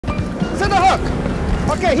Look.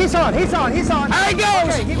 Okay, he's on. There he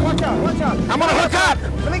goes. Okay, watch out. I'm gonna hook up.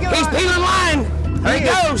 He's peeling line. There he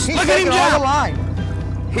goes. He's Look at him taking all the jump. line.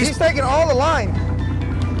 He's taking all the line.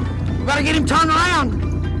 We gotta get him turned around.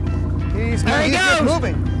 He's There he just goes.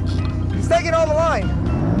 moving. He's taking all the line.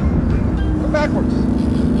 Go backwards.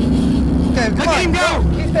 Okay, come Look on. at him go.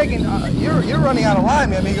 He's taking. You're running out of line,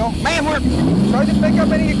 mi amigo. Man, Try to pick up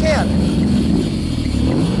any you can.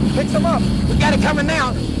 Pick some up. we got it coming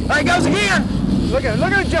down. There he goes again. Look at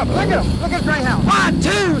him jump. Look at him. Look at the greyhound. 1,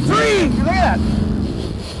 2, 3. Look at that.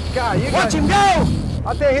 God, you Watch got him go.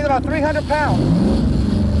 I'll tell you, he's about 300 pounds.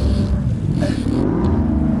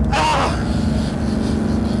 Oh,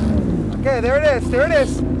 Okay, there it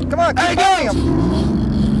is. Come on, there he keep holding goes.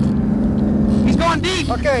 him. He's going deep.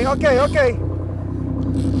 Okay. Look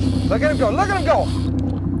at him go.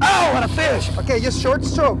 Oh, what a fish. Okay, just short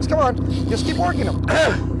strokes. Come on. Just keep working him.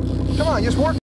 Come on, just work.